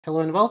Hello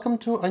and welcome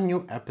to a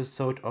new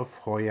episode of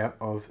Hoya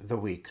of the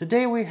Week.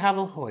 Today we have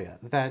a Hoya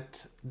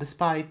that,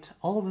 despite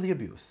all of the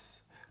abuse,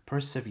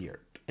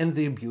 persevered. And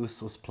the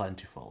abuse was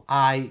plentiful.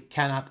 I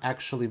cannot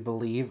actually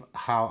believe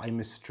how I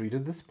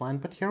mistreated this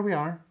plant, but here we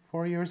are.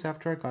 4 years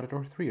after I got it,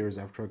 or 3 years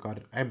after I got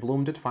it, I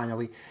bloomed it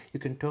finally. You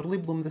can totally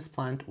bloom this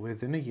plant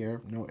within a year,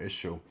 no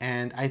issue.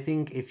 And I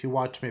think if you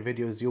watch my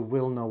videos, you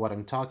will know what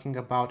I'm talking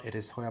about. It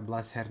is Hoya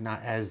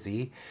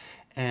blashernaezii.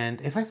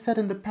 And if I said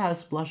in the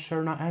past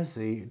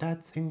blashernaezii,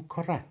 that's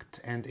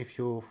incorrect. And if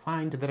you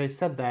find that I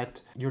said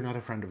that, you're not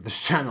a friend of this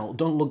channel.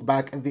 Don't look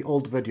back at the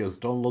old videos.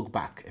 Don't look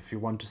back if you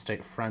want to stay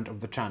a friend of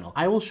the channel.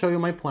 I will show you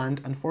my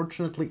plant.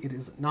 Unfortunately, it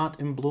is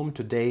not in bloom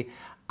today.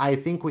 I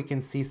think we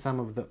can see some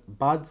of the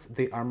buds.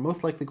 They are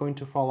most likely going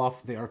to fall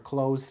off. They are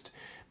closed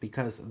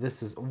because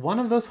this is one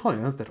of those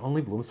Hoyas that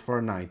only blooms for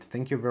a night.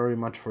 Thank you very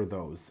much for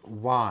those.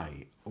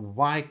 Why?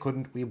 Why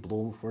couldn't we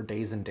bloom for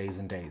days and days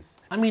and days?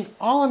 I mean,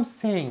 all I'm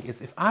saying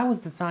is if I was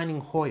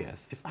designing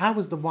Hoyas, if I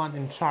was the one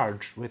in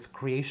charge with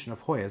creation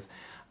of Hoyas,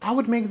 I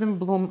would make them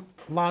bloom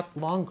a lot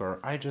longer.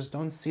 I just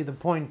don't see the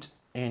point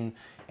in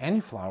any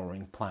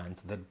flowering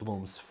plant that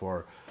blooms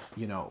for,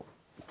 you know,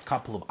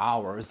 couple of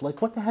hours.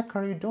 Like, what the heck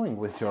are you doing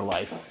with your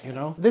life, you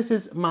know? This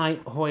is my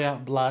Hoya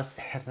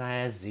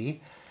blashernaezii,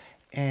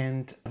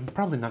 and I'm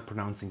probably not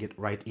pronouncing it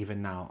right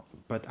even now,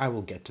 but I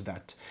will get to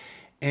that.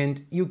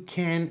 And you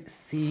can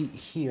see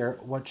here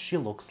what she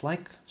looks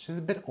like. She's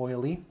a bit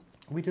oily.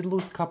 We did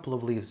lose a couple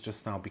of leaves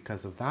just now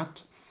because of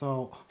that,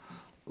 so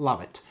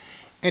love it.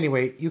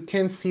 Anyway, you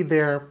can see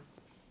there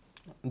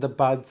the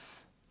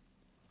buds,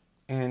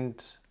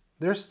 and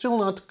they're still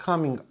not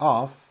coming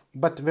off,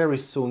 but very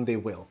soon they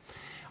will.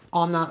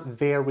 On a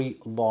very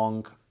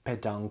long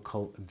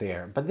peduncle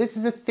there. But this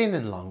is a thin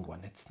and long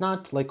one. It's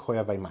not like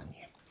Hoya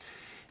vaimanie.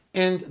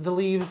 And the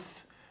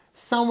leaves,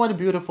 somewhat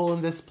beautiful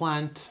in this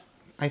plant.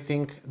 I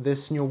think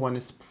this new one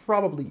is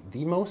probably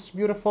the most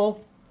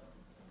beautiful.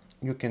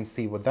 You can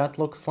see what that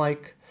looks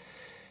like.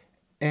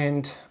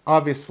 And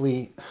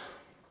obviously,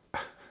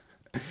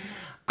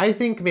 I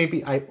think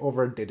maybe I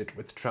overdid it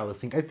with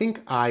trellising. I think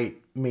I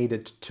made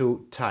it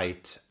too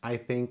tight. I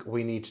think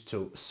we need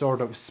to sort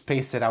of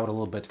space it out a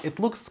little bit. It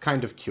looks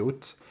kind of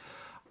cute,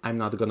 I'm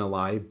not gonna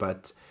lie,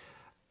 but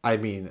I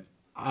mean,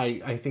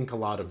 I think a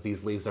lot of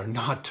these leaves are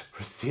not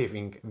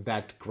receiving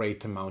that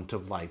great amount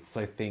of light.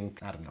 So I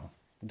think, I don't know,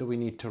 do we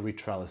need to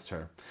retrellis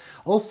her?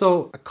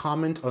 Also, a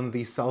comment on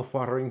these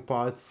self-watering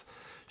pots.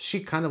 She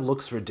kind of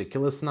looks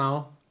ridiculous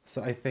now.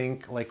 So I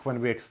think like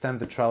when we extend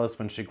the trellis,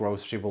 when she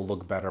grows, she will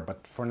look better.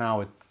 But for now,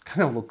 it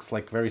kind of looks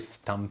like very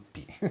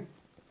stumpy.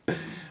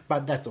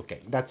 But that's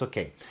okay, that's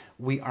okay.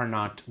 We are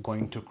not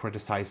going to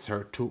criticize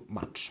her too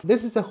much.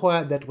 This is a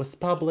Hoya that was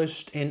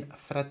published in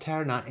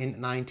Fraterna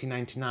in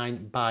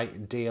 1999 by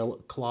Dale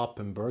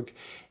Kloppenberg,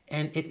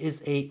 and it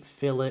is a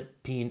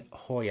Philippine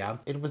Hoya.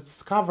 It was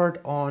discovered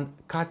on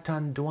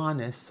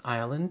Catanduanes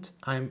Island.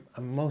 I'm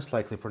most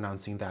likely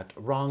pronouncing that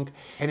wrong.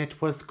 And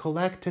it was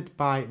collected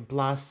by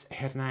Blas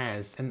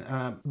Hernandez. And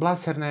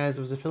Blas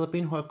Hernandez was a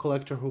Philippine Hoya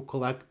collector who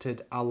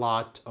collected a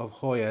lot of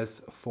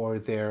Hoyas for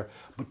their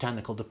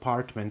botanical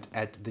department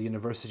at the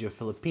University of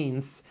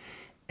Philippines.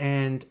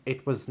 And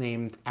it was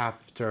named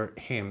after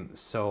him.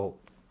 So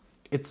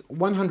it's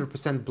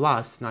 100%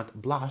 Blas,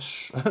 not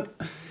Blush.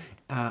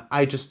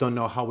 I just don't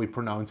know how we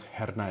pronounce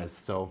Hernandez,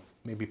 so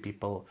maybe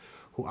people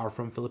who are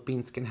from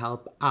Philippines can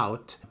help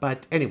out.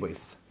 But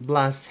anyways,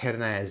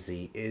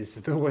 blashernaezii is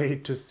the way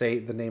to say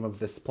the name of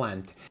this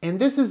plant. And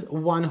this is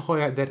one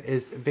Hoya that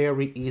is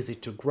very easy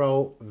to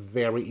grow,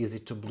 very easy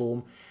to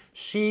bloom.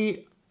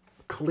 She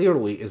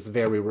clearly is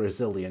very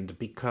resilient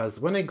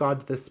because when I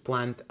got this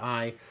plant,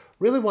 I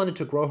really wanted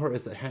to grow her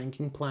as a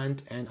hanging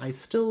plant, and I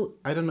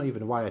don't know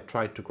even why I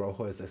tried to grow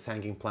her as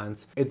hanging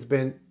plants. It's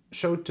been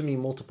showed to me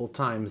multiple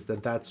times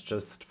that that's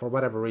just, for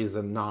whatever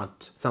reason,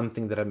 not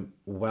something that I'm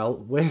well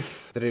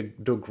with, that I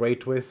do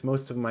great with.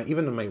 Most of my,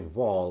 even on my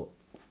wall,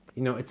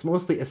 you know, it's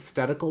mostly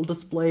aesthetical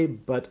display,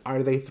 but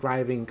are they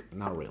thriving?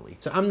 Not really.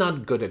 So I'm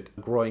not good at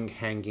growing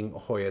hanging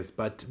Hoyas,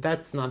 but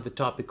that's not the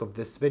topic of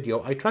this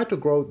video. I tried to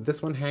grow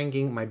this one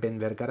hanging, my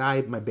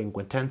benvergarai, my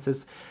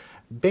benguetensis.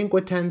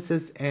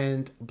 Benguetensis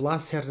and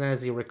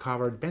blashernaezii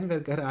recovered.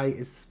 Benvergarai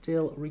is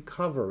still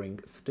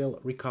recovering,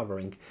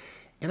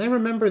 And I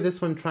remember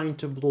this one trying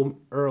to bloom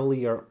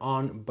earlier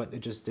on, but it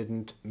just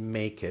didn't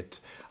make it.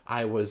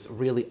 I was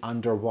really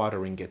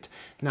underwatering it.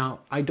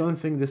 Now, I don't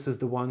think this is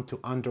the one to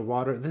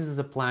underwater. This is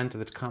a plant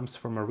that comes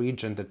from a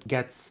region that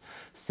gets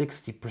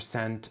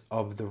 60%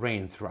 of the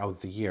rain throughout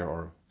the year,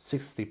 or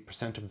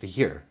 60% of the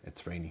year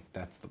it's rainy.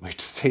 That's the way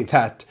to say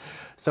that.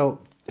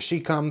 So she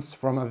comes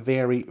from a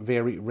very,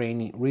 very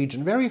rainy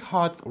region, very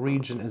hot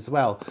region as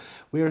well.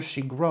 Where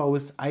she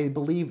grows, I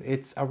believe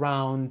it's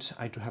around,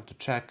 I do have to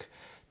check,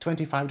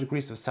 25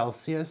 degrees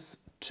Celsius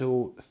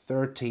to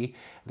 30.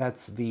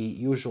 That's the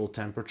usual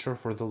temperature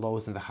for the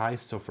lows and the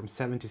highs. So from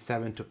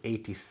 77 to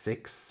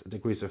 86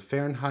 degrees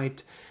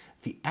Fahrenheit.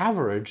 The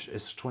average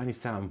is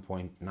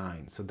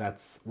 27.9. So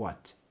that's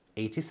what?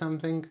 80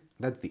 something.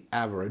 That's the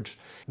average.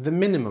 The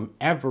minimum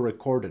ever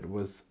recorded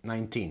was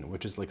 19,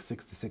 which is like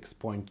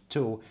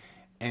 66.2.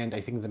 And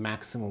I think the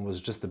maximum was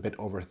just a bit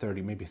over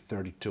 30, maybe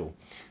 32,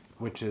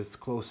 which is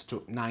close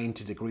to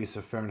 90 degrees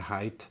of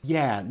Fahrenheit.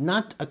 Yeah,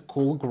 not a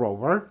cool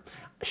grower.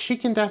 She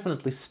can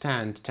definitely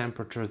stand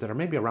temperatures that are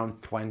maybe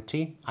around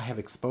 20. I have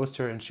exposed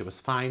her and she was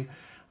fine,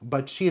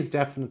 but she is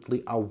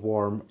definitely a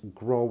warm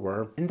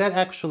grower. And that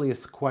actually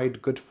is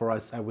quite good for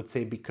us, I would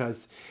say,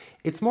 because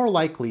it's more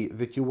likely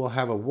that you will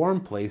have a warm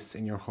place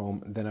in your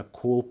home than a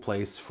cool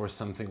place for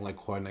something like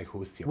Hoya,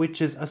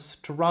 which is a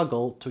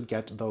struggle to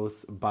get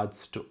those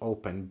buds to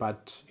open.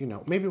 But, you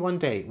know, maybe one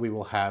day we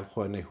will have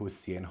Hoya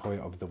and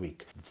Hoya of the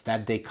Week. Is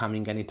that day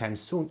coming anytime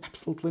soon?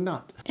 Absolutely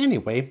not.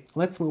 Anyway,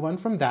 let's move on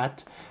from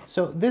that.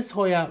 So this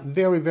Hoya,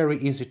 very, very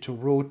easy to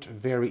root,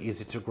 very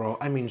easy to grow.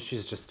 I mean,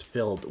 she's just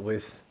filled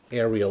with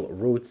aerial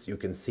roots. You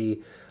can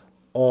see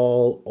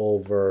all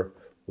over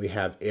we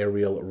have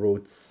aerial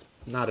roots.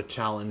 Not a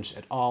challenge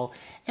at all.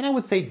 And I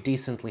would say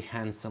decently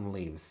handsome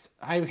leaves.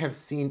 I have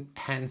seen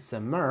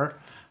handsomer,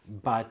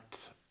 but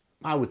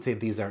I would say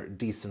these are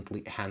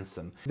decently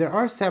handsome. There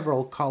are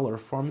several color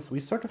forms.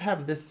 We sort of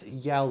have this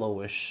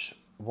yellowish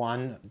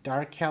one,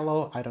 dark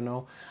yellow, I don't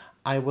know.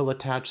 I will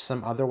attach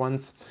some other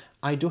ones.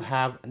 I do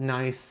have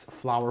nice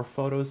flower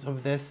photos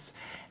of this.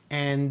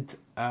 And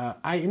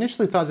I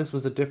initially thought this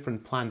was a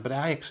different plant, but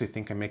I actually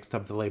think I mixed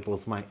up the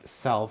labels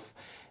myself.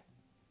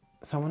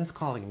 Someone is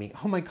calling me.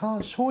 Oh my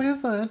gosh, who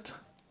is it?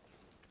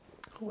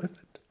 Who is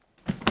it?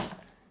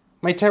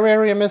 My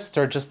terrarium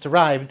mister just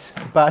arrived,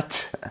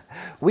 but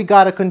we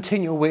gotta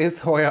continue with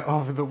Hoya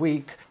of the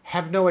Week.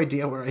 Have no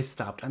idea where I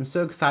stopped. I'm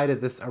so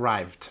excited this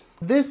arrived.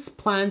 This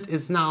plant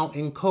is now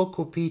in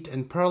cocoa peat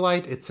and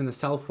perlite. It's in a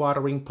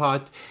self-watering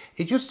pot.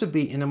 It used to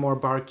be in a more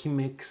barky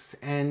mix,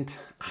 and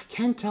I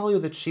can't tell you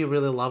that she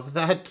really loved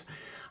that.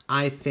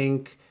 I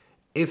think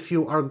if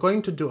you are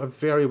going to do a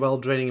very well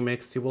draining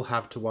mix, you will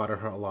have to water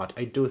her a lot.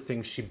 I do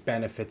think she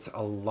benefits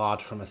a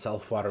lot from a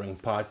self-watering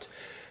pot,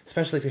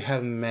 especially if you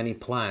have many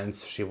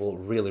plants. She will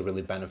really,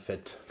 really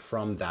benefit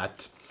from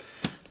that.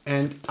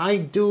 And I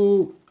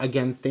do,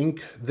 again,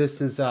 think this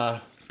is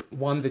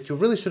one that you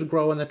really should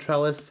grow in the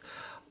trellis.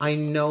 I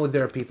know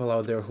there are people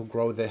out there who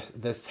grow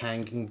this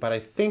hanging, but I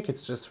think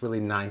it's just really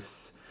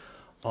nice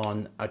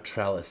on a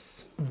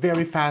trellis.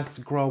 Very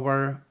fast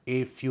grower.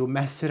 If you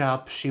mess it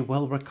up, she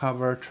will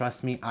recover.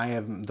 Trust me, I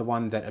am the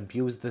one that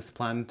abused this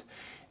plant,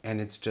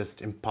 and it's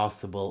just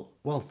impossible.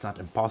 Well, it's not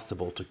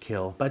impossible to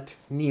kill, but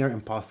near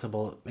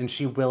impossible, and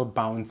she will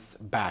bounce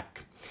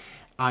back.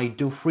 I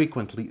do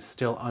frequently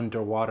still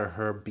underwater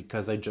her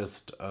because I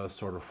just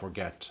sort of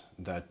forget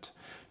that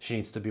she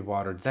needs to be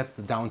watered. That's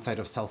the downside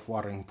of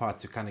self-watering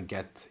pots. You kind of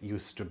get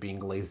used to being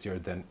lazier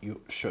than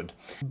you should.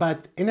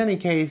 But in any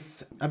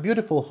case, a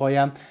beautiful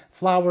Hoya.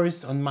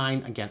 Flowers on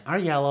mine, again, are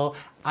yellow.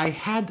 I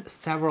had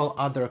several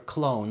other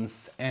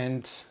clones,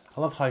 and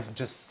I love how I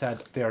just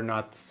said they're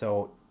not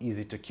so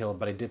easy to kill,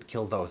 but I did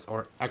kill those,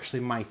 or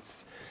actually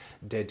mites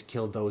did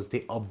kill those.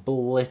 They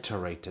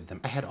obliterated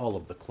them. I had all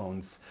of the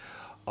clones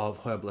of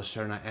Hoya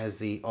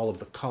blashernaezii, all of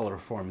the color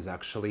forms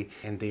actually,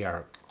 and they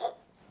are...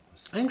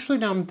 Actually,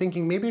 now I'm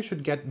thinking maybe I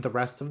should get the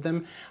rest of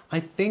them. I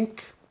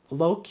think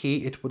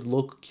low-key it would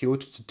look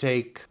cute to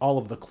take all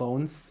of the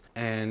clones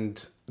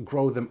and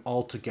grow them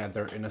all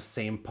together in a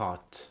same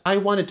pot. I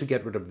wanted to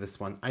get rid of this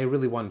one. I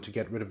really wanted to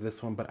get rid of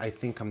this one, but I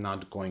think I'm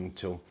not going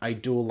to. I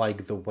do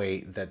like the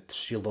way that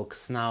she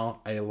looks now.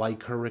 I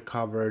like her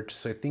recovered,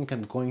 so I think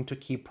I'm going to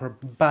keep her.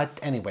 But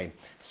anyway,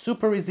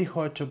 super easy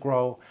Hoya to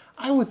grow.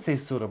 I would say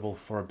suitable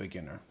for a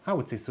beginner. I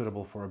would say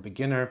suitable for a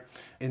beginner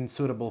and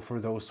suitable for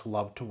those who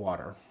love to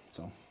water.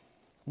 So,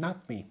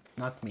 not me,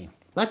 not me.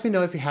 Let me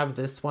know if you have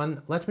this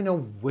one. Let me know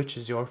which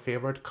is your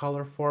favorite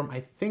color form.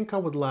 I think I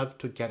would love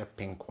to get a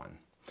pink one.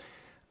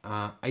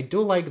 I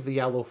do like the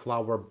yellow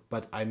flower,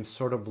 but I'm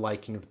sort of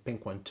liking the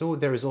pink one too.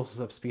 There is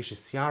also subspecies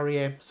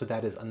Ciarie, so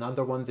that is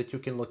another one that you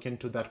can look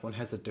into. That one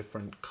has a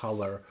different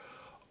color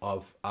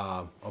of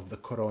the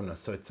corona,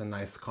 so it's a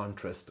nice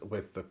contrast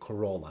with the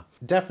corolla.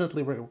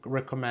 Definitely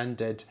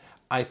recommended.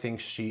 I think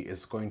she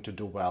is going to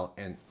do well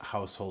in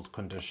household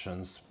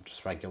conditions,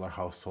 just regular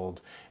household,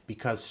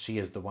 because she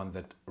is the one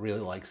that really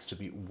likes to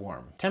be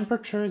warm.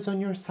 Temperature is on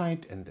your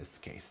side in this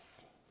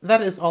case.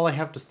 That is all I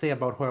have to say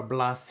about Hoya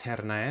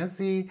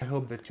blashernaezii. I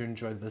hope that you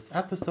enjoyed this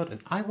episode,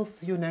 and I will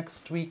see you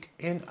next week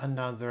in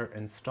another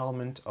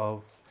installment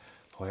of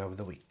Hoya of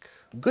the Week.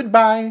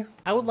 Goodbye!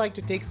 I would like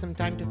to take some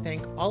time to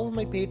thank all of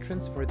my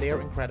patrons for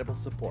their incredible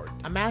support.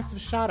 A massive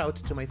shout out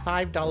to my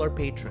 $5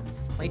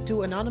 patrons. My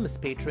 2 anonymous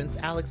patrons,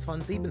 Alex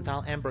von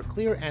Siebenthal, Amber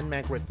Clear, and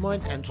Margaret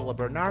Munt, Angela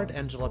Bernard,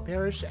 Angela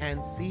Parrish,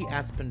 and C.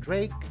 Aspen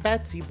Drake,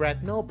 Betsy,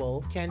 Brett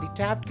Noble, Candy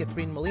Taft,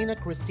 Catherine Molina,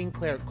 Christine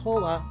Claire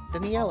Kola,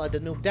 Daniela,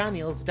 Danube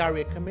Daniels,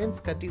 Daria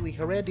Kaminska, Dili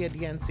Heredia,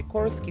 Diane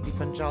Sikorsky,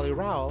 Dipanjali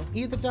Rao,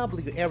 Either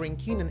W, Erin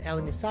Keenan,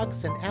 Eleni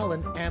Saxon,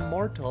 Ellen M.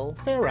 Mortal,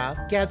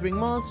 Farah, Gathering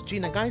Moss,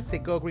 Gina Geise,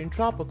 Go Green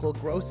Tropical,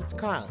 Gross It's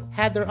Kyle,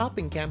 Heather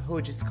Uppingham,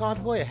 Hoji Scott,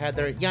 Hoya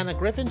Heather, Yana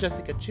Griffin,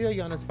 Jessica Chio,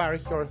 Jonas Barry,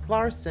 Hjorth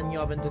Larson,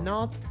 Jovan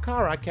Denath,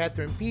 Cara,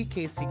 Catherine P,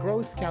 Casey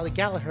Gross, Callie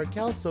Gallagher,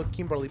 Kelso,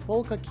 Kimberly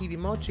Polka, Kiwi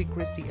Mochi,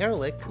 Christy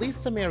Ehrlich,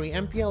 Lisa Mary,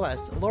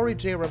 MPLS, Lori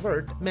J.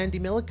 Revert, Mandy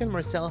Milliken,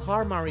 Marcel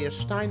Har, Maria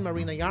Stein,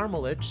 Marina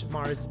Yarmolich,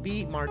 Mars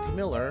B, Marty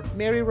Miller,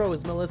 Mary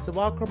Rose, Melissa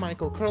Walker,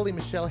 Michael Curley,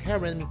 Michelle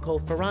Heron,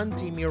 Nicole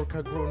Ferranti,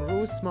 Mirka Grun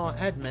Roos, Ma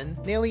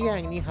Edmond, Nelly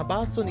Yang, Niha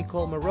Basso,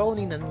 Nicole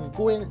Maroney,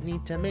 Nanguin,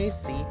 Nita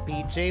Macy,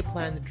 BJ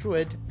Plant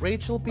Druid,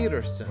 Rachel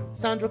Peterson,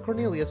 Sandra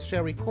Cornelius,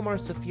 Sherry Kumar,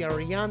 Sophia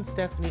Rian,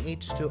 Stephanie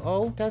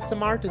H2O, Tessa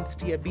Martins,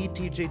 Tia B,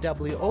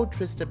 TJWO,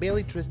 Trista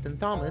Bailey, Tristan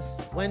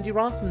Thomas, Wendy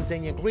Rossman,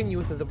 Zenia Green,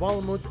 Youth of the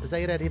Walmut,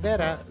 Zaira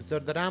Rivera,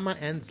 Zordarama,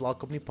 and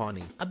Zlakov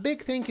Niponi. A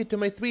big thank you to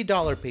my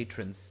 $3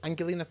 patrons: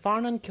 Angelina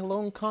Farnan,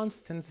 Kilone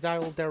Constance,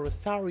 Daryl De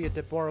Rosario,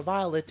 Deborah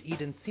Violet,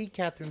 Eden C,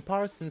 Catherine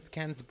Parsons,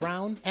 Kens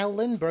Brown, Elle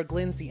Lindberg,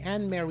 Lindsay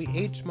Ann, Mary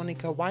H,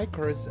 Monica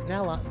Wykers,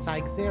 Nella,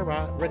 Sykes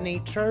Zera, Renee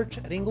Church,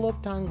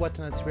 Ringlov Tang,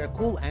 Watanas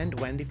Riakul, and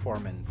Wendy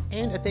Foreman.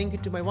 And a thank you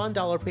to my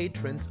 $1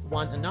 patrons: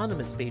 one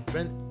anonymous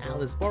patron,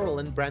 Alice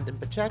Borland, Brandon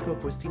Pacheco,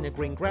 Christina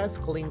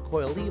Greengrass, Colleen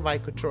Coyle, Levi,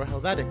 Couture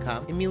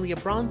Helvetica, Emilia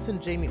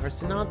Bronson, Jamie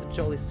Arsenath,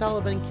 Jolie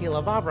Sullivan,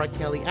 Kayla Vavra,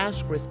 Kelly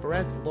Ash, Chris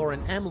Perez,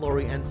 Lauren M,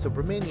 Lori and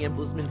Subramanian,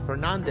 Blusmin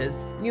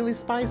Fernandez, Neely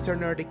Spicer,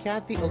 Nerdy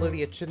Kathy,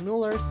 Olivia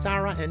Chinmuller,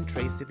 Sarah, and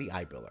Tracy the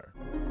Eyebriller.